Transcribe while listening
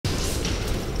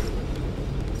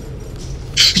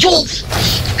Go!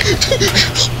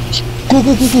 Go,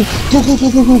 go, go, go, go, go, go,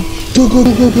 go, go, go,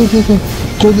 go, go, go, go, go,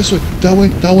 go this way, that way,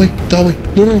 that way, that way,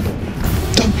 no, no,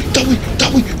 that way,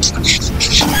 that way.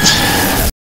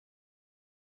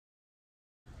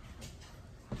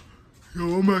 Yo,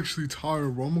 I'm actually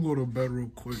tired, bro. I'm gonna go to bed real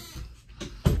quick.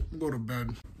 I'm gonna go to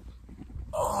bed.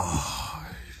 Oh,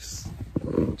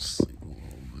 just sleep a little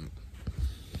bit.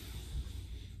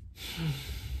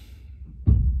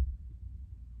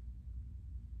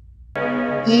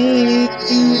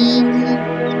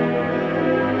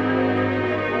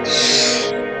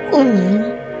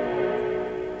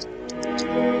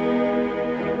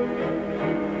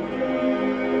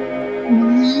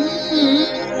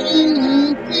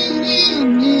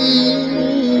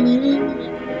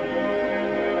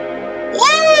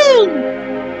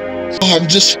 I'm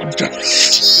just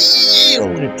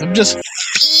feeling it. I'm just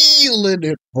feeling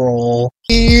it, bro.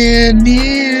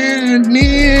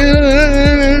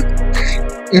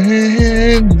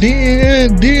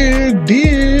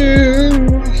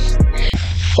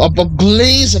 I'm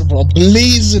blazing, bro.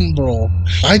 Blazing, bro.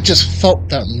 I just felt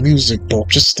that music, bro.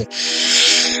 Just the.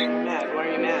 Mad? Why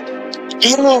are you mad?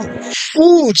 I don't know.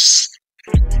 Foods.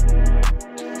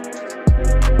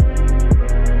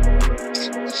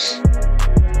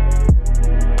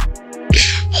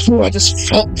 I just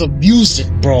felt the music,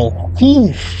 bro.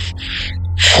 I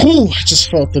just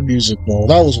felt the music, bro.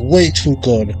 That was way too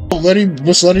good.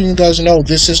 Just letting you guys know,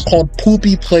 this is called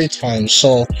Poopy Playtime.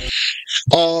 So,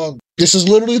 this is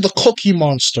literally the Cookie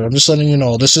Monster. I'm just letting you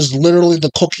know, this is literally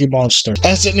the Cookie Monster.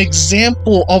 As an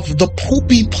example of the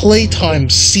Poopy Playtime,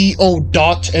 CO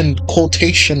dot and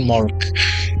quotation mark.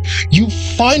 You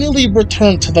finally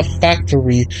returned to the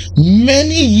factory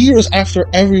many years after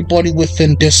everybody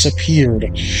within disappeared.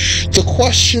 The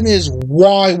question is,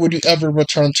 why would you ever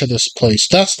return to this place?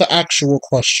 That's the actual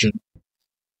question.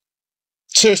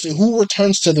 Seriously, who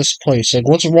returns to this place? Like,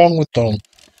 what's wrong with them?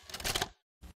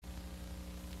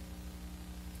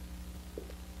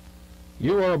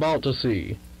 You are about to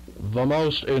see the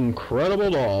most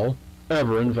incredible doll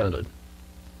ever invented.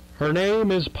 Her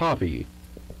name is Poppy,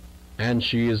 and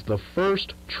she is the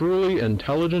first truly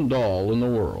intelligent doll in the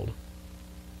world.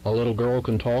 A little girl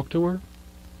can talk to her.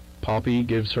 Poppy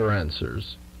gives her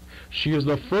answers. She is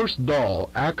the first doll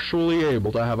actually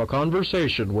able to have a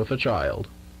conversation with a child.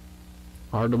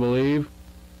 Hard to believe?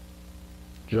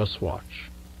 Just watch.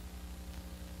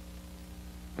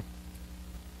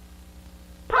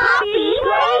 Poppy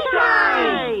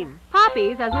Playtime!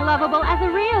 Poppy's as lovable as a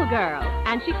real girl,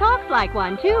 and she talks like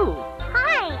one, too.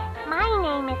 Hi, my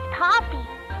name is Poppy.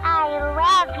 I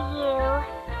love you.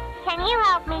 Can you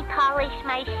help me polish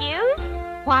my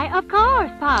shoes? Why, of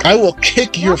course, Poppy. I will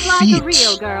kick your Just like feet. a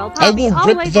real girl, I Poppy will rip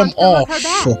always them wants to look off. her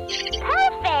best.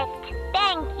 Perfect!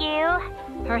 Thank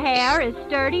you. Her hair is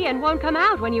sturdy and won't come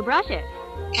out when you brush it,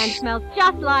 and smells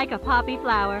just like a poppy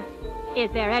flower. Is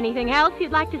there anything else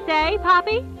you'd like to say,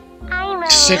 Poppy? I'm a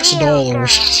 $6. real girl,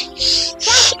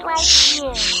 just like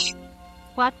you.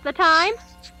 What's the time?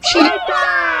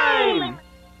 Playtime!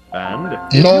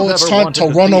 And No, it's time to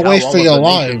run away for your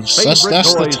lives. That's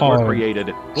the time.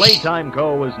 Created, Playtime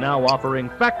Co. is now offering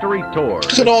factory tours.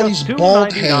 Look at all these bald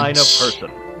 $2.99 heads. a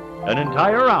person. An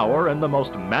entire hour in the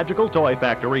most magical toy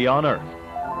factory on Earth.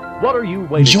 What are you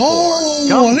waiting Yo, for?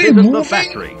 Come are they visit the moving?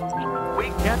 factory. We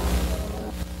can't.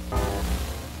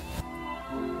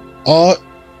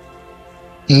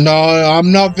 No,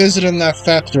 I'm not visiting that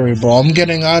factory, bro. I'm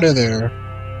getting out of there.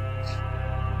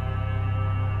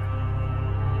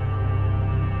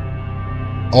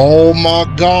 Oh my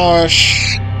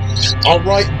gosh.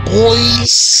 Alright,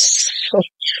 boys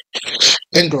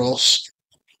and girls.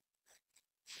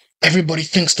 Everybody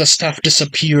thinks the staff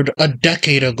disappeared a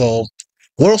decade ago.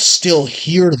 We're still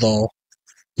here, though.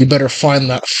 You better find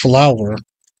that flower.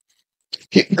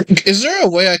 Is there a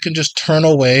way I can just turn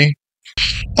away?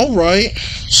 Alright,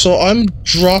 so I'm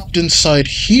dropped inside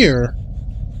here.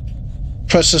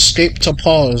 Press escape to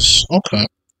pause. Okay.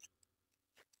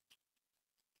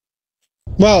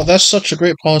 Wow, that's such a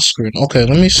great pause screen. Okay,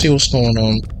 let me see what's going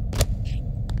on.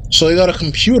 So you got a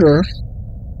computer.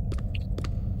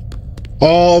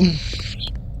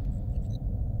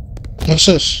 What's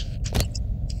this?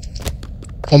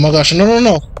 Oh my gosh, no, no,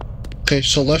 no. Okay,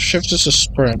 so left shift is a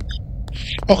sprint.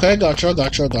 Okay, I got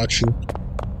you.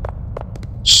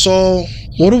 So,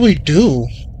 what do we do?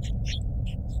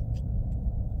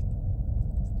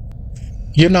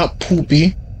 You're not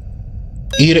poopy.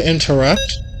 E to interact.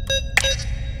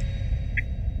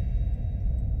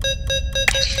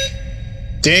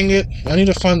 Dang it, I need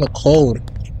to find the code.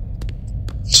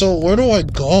 So, where do I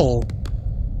go?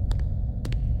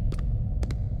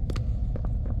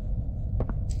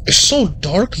 It's so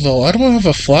dark though. I don't have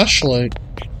a flashlight.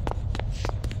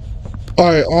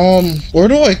 Alright, where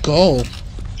do I go?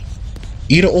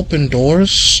 E to open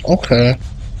doors? Okay.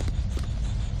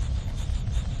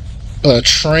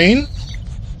 Train?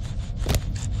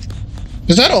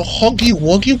 Is that a Huggy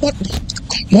Wuggy?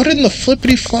 What in the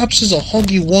flippity flops is a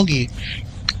Huggy Wuggy?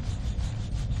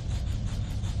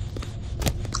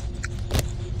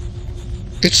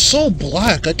 It's so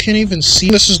black, I can't even see.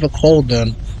 This is the code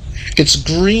then. It's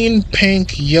green,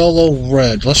 pink, yellow,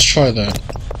 red. Let's try that.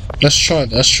 Let's try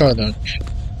that.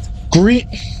 Green,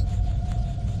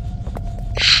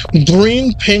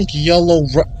 pink, yellow,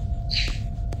 red.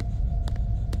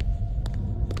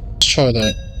 Let's try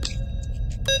that.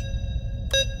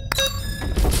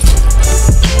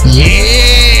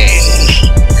 Yeah!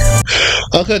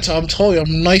 Okay, Tom, I'm telling you,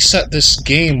 I'm nice at this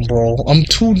game, bro. I'm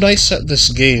too nice at this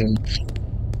game.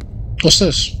 What's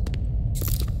this?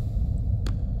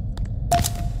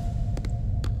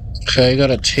 Okay, I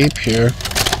got a tape here.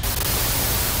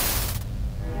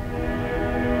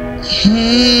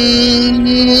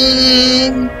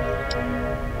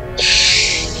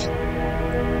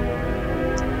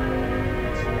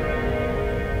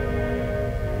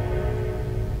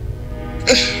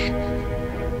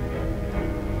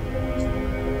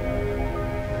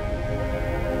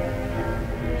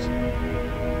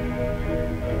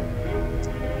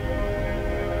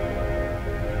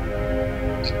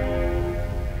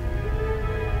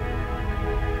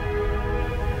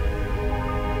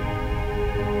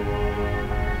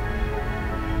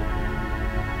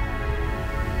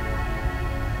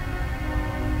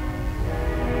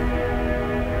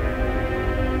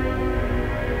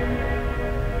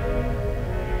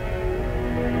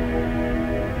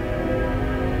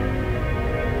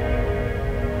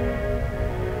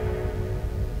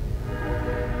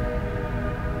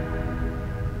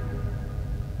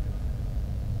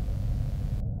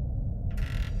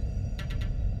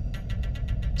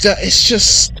 It's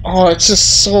just, oh, it's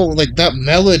just so, like, that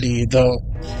melody, though.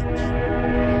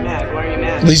 Matt, why are you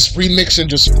mad? These remixing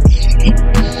just...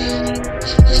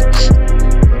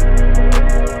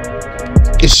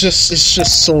 It's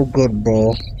just so good,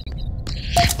 bro.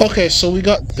 Okay, so we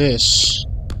got this.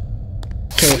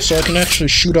 Okay, so I can actually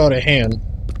shoot out a hand.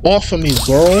 Off of me,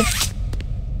 girl.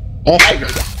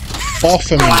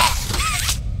 Off of me.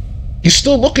 You're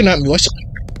still looking at me. What's...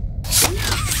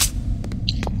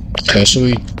 Okay, so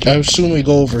I assume we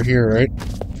go over here, right?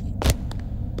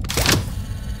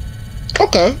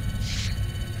 Okay.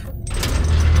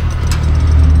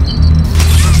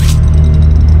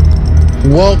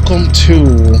 Welcome to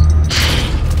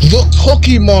the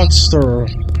Cookie Monster.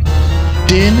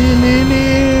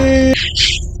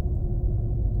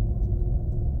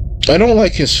 I don't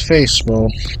like his face, bro.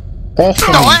 Off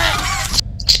of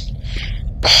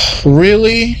me.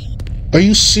 Really? Are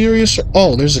you serious?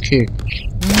 Oh, there's a key.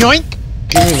 Yoink!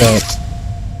 Give me that.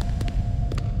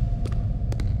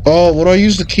 Oh, what do I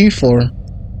use the key for?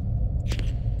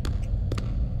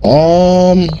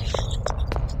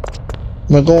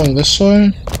 Am I going this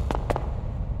way?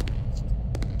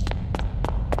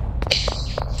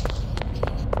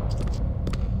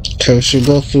 Okay, we should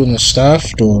go through the staff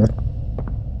door.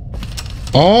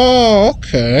 Oh,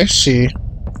 okay, I see.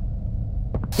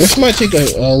 This might take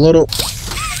a little...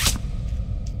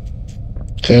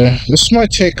 Okay, this might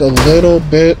take a little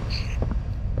bit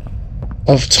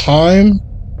of time.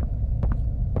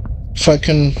 If I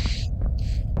can...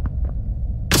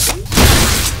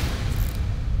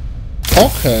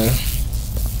 Okay.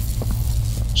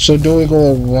 So do we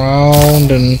go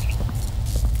around and...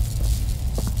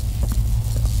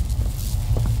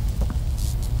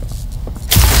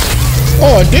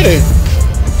 Oh, I did it!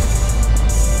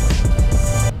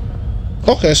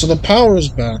 Okay, so the power is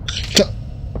back.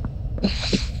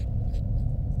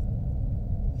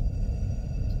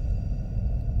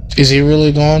 Is he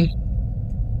really gone?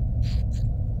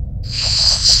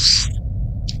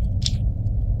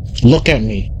 Look at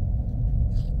me.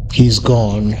 He's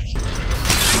gone.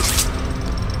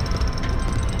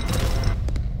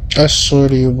 I swear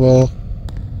to you, bro.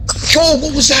 Yo,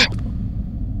 what was that?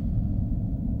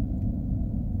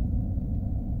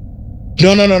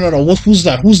 No. Who's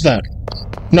that? Who's that?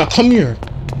 Now, come here.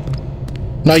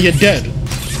 Now, you're dead.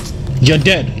 You're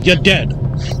dead. You're dead.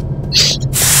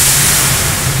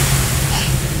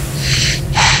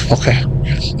 Okay.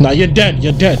 Now, you're dead.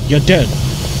 You're dead. You're dead.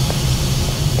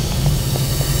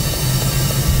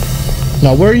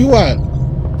 Now, where are you at?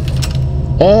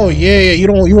 Oh, yeah, you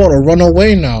want to run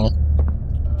away now.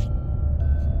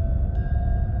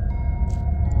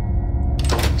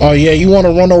 Oh, yeah, you want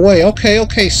to run away. Okay,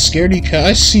 scaredy cat,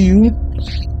 I see you.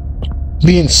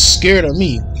 Being scared of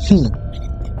me.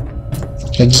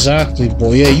 Exactly,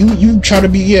 boy. Yeah, you try to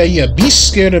be, yeah, be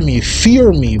scared of me.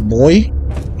 Fear me, boy.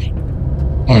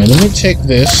 Alright, let me take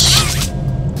this.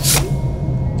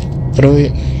 Throw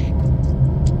it.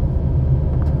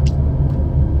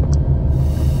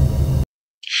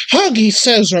 Huggy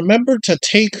says, remember to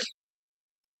take...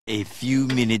 A few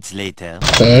minutes later.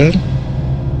 Okay.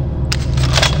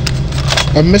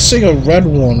 I'm missing a red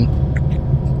one.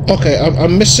 Okay,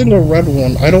 I'm missing a red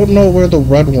one. I don't know where the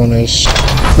red one is.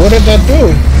 What did that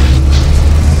do?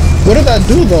 What did that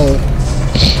do, though?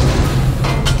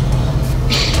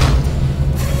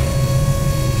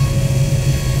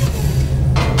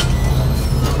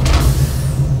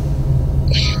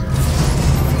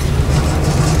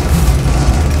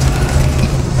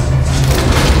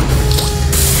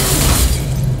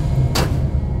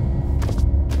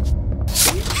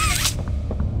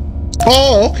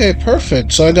 Oh, okay,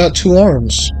 perfect. So I got 2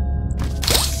 arms.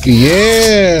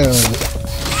 Yeah.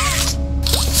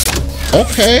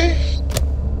 Okay.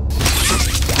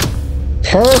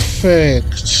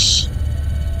 Perfect.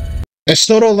 I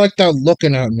still don't like that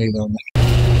looking at me, though.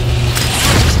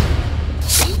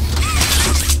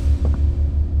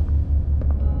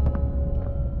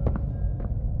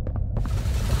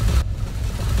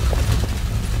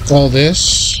 All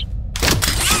this.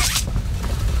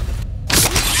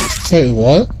 Wait,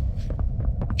 what?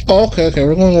 Oh, okay,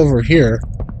 we're going over here.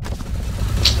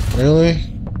 Really?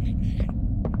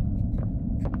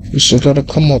 We still gotta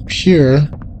come up here.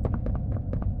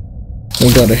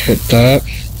 We gotta hit that.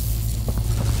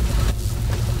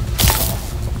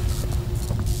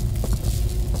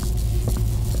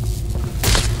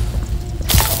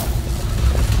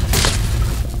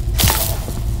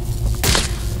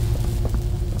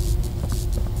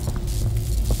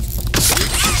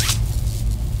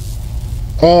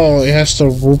 Oh, it has to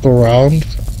loop around.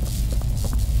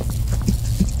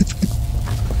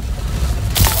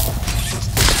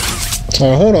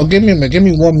 Alright, hold on, give me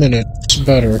 1 minute. It's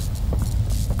better.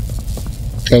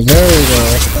 Okay, there we go.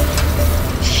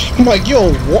 I'm like,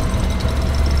 yo, what?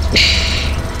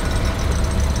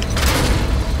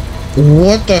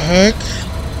 What the heck?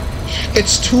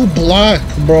 It's too black,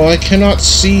 bro. I cannot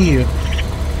see.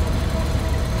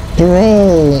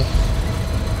 Bro.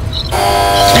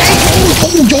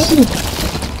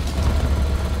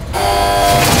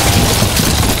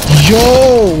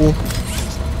 Yo!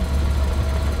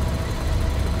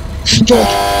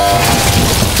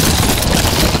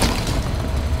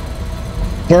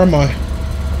 Where am I?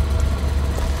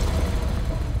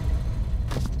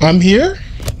 I'm here?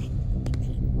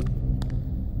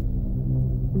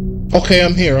 Okay,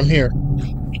 I'm here.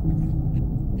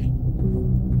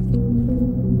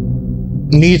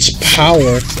 Needs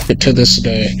power to this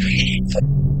day.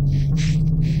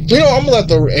 You know, I'm gonna let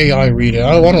the AI read it.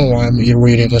 I don't know why I'm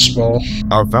reading this, bro.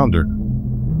 Our founder,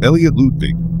 Elliot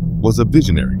Ludwig, was a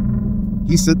visionary.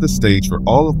 He set the stage for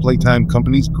all of Playtime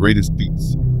Company's greatest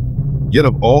feats. Yet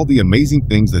of all the amazing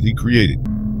things that he created,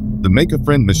 the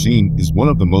Make-A-Friend machine is one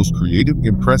of the most creative,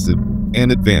 impressive,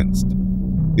 and advanced.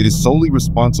 It is solely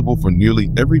responsible for nearly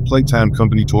every Playtime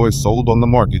Company toy sold on the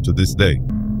market to this day.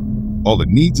 All it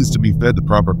needs is to be fed the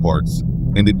proper parts,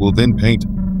 and it will then paint,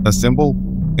 assemble,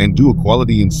 and do a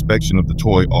quality inspection of the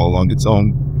toy all on its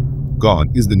own. Gone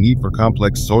is the need for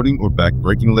complex sorting or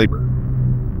back-breaking labor.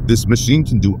 This machine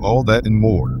can do all that and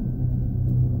more.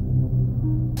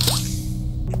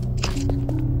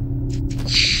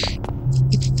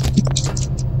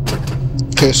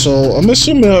 Okay, so I'm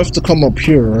assuming I have to come up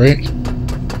here, right?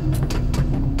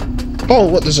 Oh,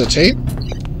 what does it take?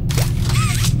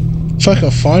 If I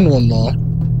can find one though.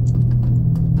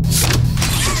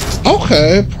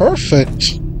 Okay,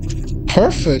 perfect.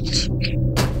 Perfect.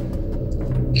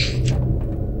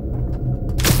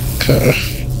 Okay.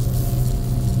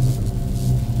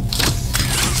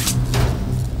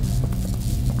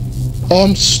 Oh,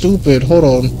 I'm stupid. Hold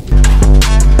on.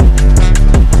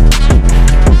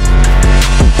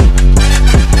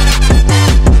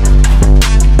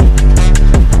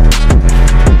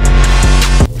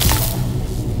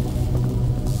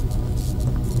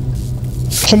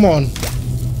 Come on.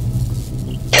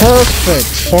 Perfect.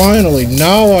 Finally.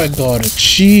 Now I got it.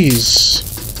 Jeez.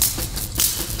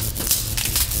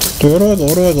 Where do I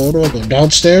go?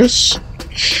 Downstairs?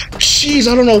 Jeez,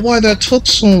 I don't know why that took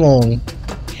so long.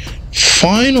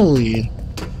 Finally.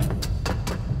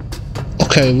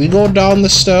 Okay, we go down the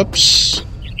steps.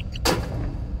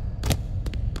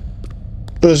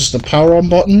 What is this, the power on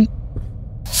button?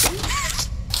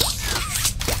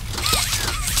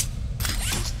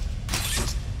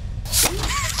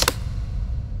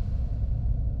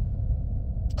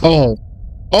 Oh.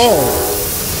 Oh.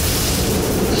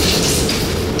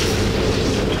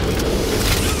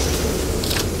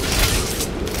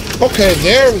 Okay,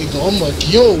 there we go. I'm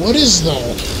like, yo, what is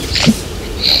that?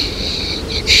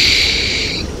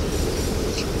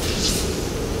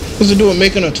 What's it doing?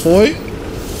 Making a toy?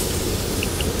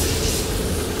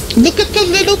 Look at the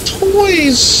little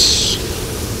toys!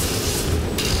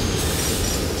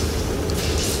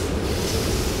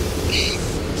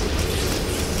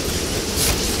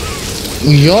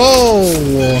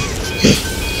 Yo!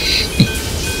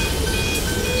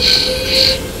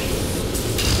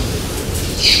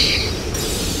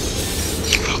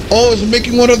 Oh, it's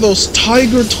making one of those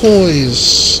tiger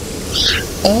toys.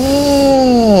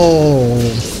 Oh.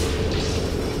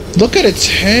 Look at its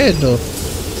head.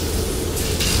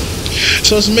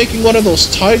 So it's making one of those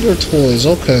tiger toys.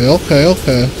 Okay, okay,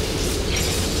 okay.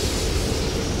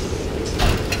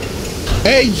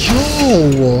 Hey,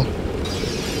 yo.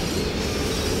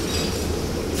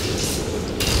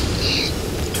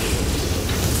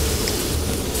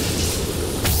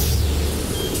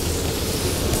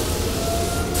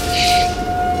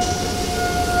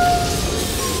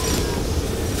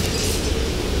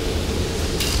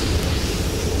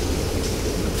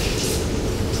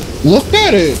 Look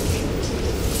at it!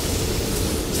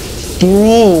 Bro,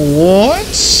 what?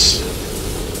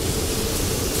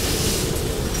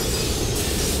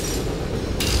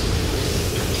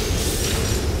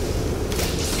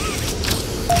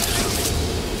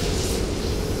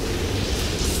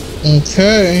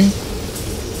 Okay.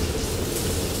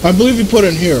 I believe you put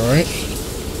in here, right?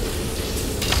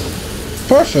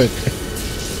 Perfect.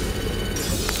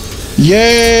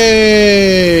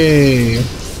 Yay!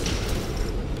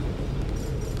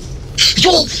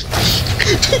 Yo!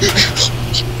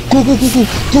 Go, go, go, go,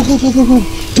 go, go, go, go, go,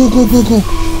 go, go, go, go,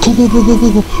 go, go, go, go, go,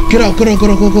 go, get out, get out, get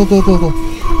out, go, go, go, go, go,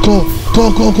 go,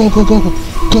 go, go, go, go, go, go,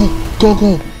 go,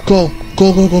 go, go, go,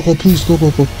 go, go, go, please, go, go,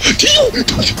 go,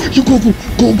 you go, go,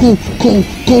 go, go, go,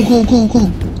 go, go, go, go,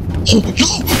 yo, go, go,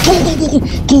 go, go,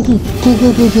 go, go, go, go,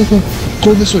 go, go, go, go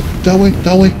this way, that way,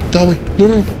 that way, that way, no,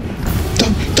 no,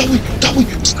 that way, that way.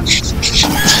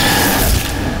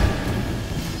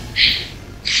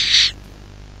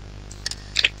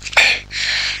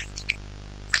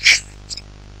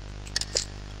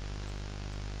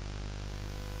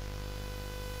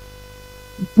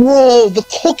 Bro, the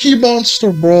Cookie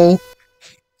Monster, bro.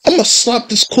 I'm gonna slap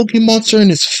this Cookie Monster in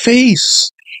his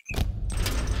face.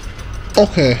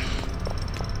 Okay.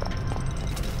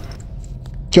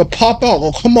 You pop out.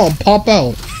 Oh, come on, pop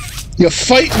out. You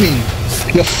fight me.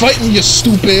 You fight me, you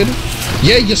stupid.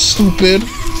 Yeah, you stupid.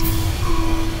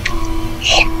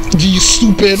 You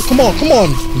stupid. Come on, come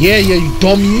on. Yeah, yeah, you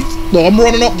dummy. No, I'm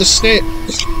running up the stairs.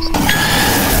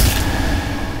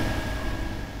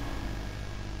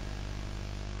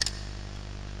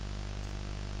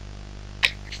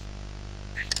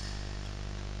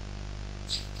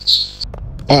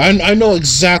 I know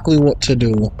exactly what to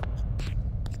do.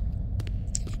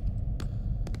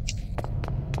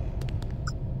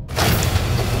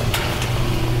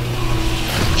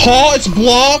 Oh, it's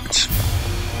blocked.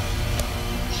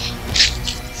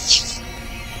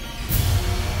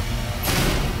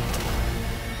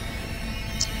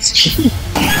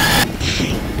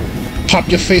 Pop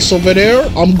your face over there.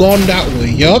 I'm going that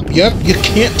way. Yup, yup. You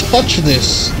can't touch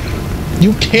this.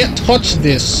 You can't touch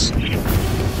this.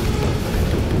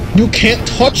 You can't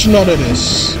touch none of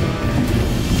this.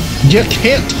 You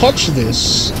can't touch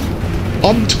this.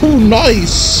 I'm too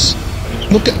nice.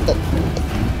 Look at...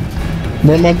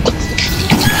 where am I...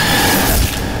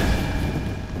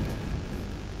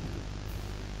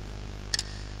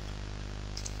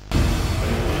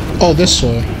 oh, this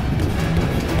way.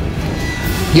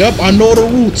 Yep, I know the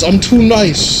routes. I'm too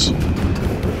nice.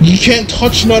 You can't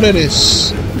touch none of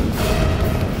this.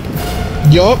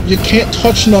 Yup, you can't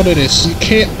touch none of this. You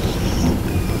can't...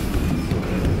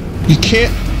 you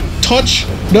can't touch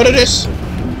none of this.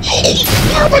 Oh,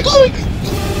 where am I going?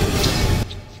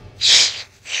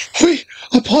 Wait,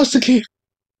 I paused the game.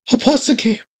 I paused the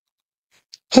game.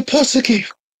 I paused the game.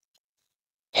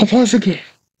 I paused the game.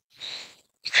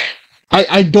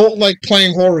 I don't like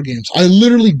playing horror games. I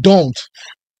literally don't.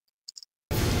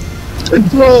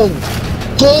 Bro,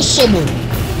 go somewhere.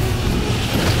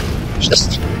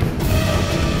 Just...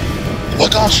 oh my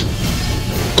gosh.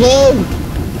 Go.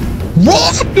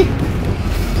 Run!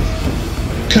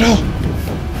 Get out.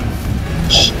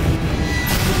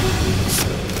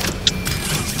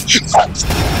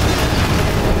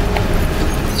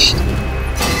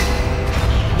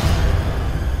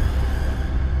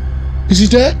 Is he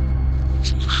dead?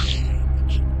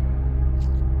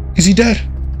 Is he dead?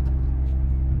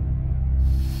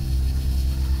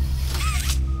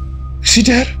 Is he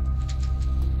dead?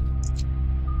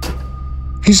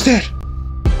 He's dead.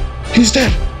 He's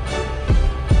dead.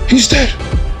 He's dead.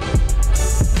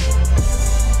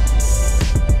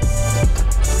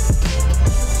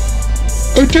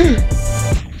 Right there.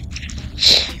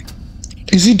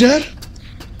 Is he dead?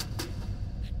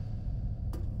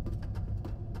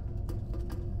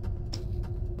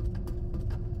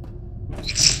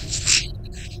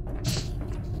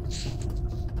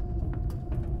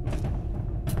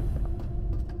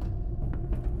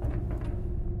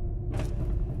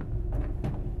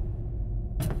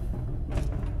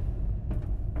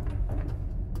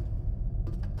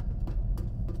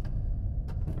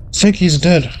 I think he's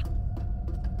dead.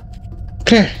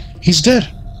 Okay, he's dead.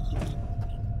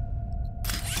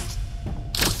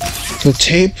 The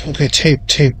tape? Okay, tape.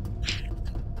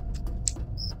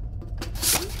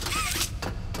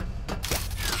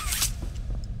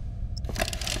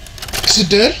 Is it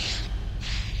dead?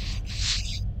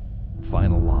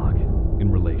 Final log.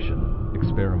 In relation.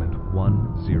 Experiment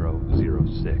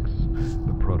 1006.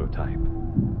 The prototype.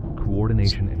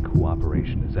 Coordination and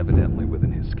cooperation is evidently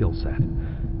within his skill set,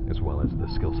 as well as the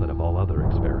skill set of all other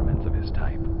experiments of his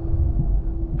type.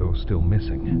 Though still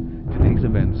missing, today's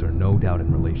events are no doubt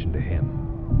in relation to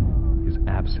him. His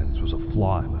absence was a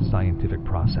flaw in the scientific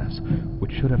process,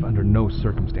 which should have under no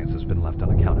circumstances been left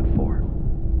unaccounted for.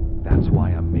 That's why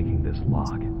I'm making this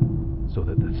log, so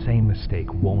that the same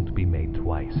mistake won't be made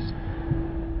twice.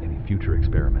 Any future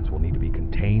experiments will need to be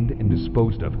contained and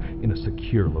disposed of in a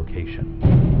secure location.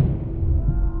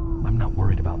 I'm not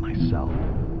worried about myself.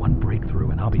 One breakthrough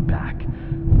and I'll be back.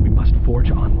 We must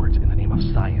forge onwards in the name of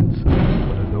science,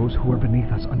 whether those who are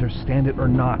beneath us understand it or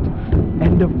not.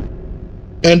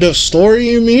 End of story,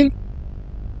 you mean?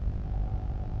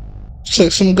 It's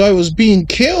like some guy was being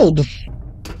killed.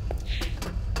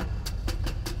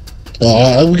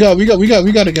 We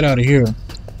gotta get out of here.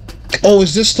 Oh,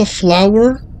 is this the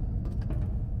flower?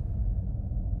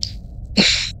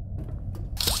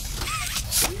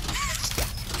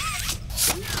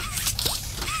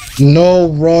 No,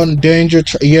 run, danger.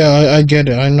 Yeah, I get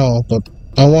it. I know, but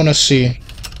I want to see.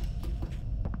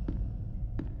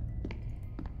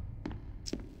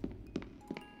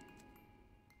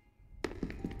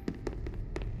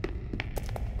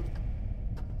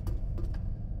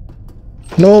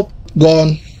 Nope,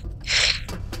 gone.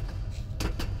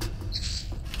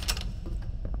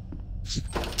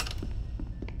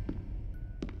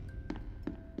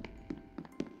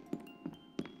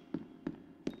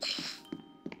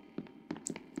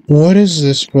 What is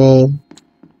this, bro?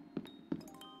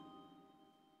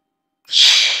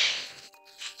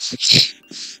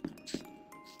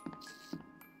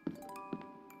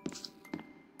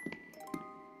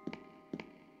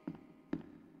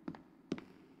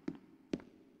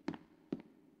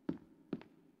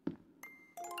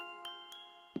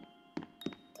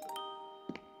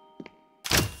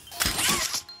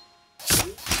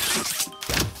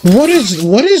 What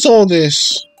is all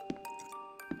this?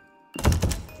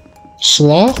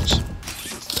 Sloth?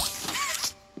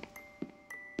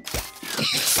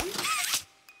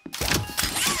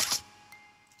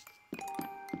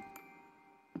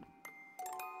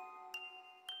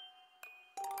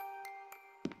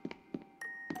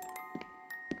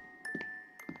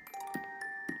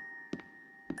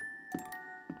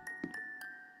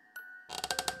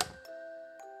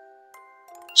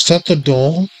 Is that the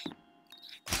doll?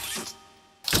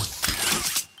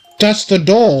 That's the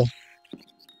doll.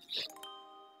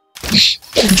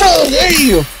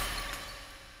 Hey!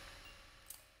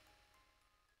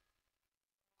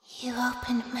 You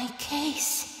opened my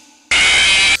case.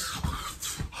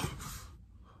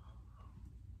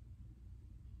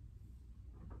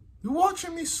 You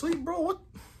watching me sleep, bro? What?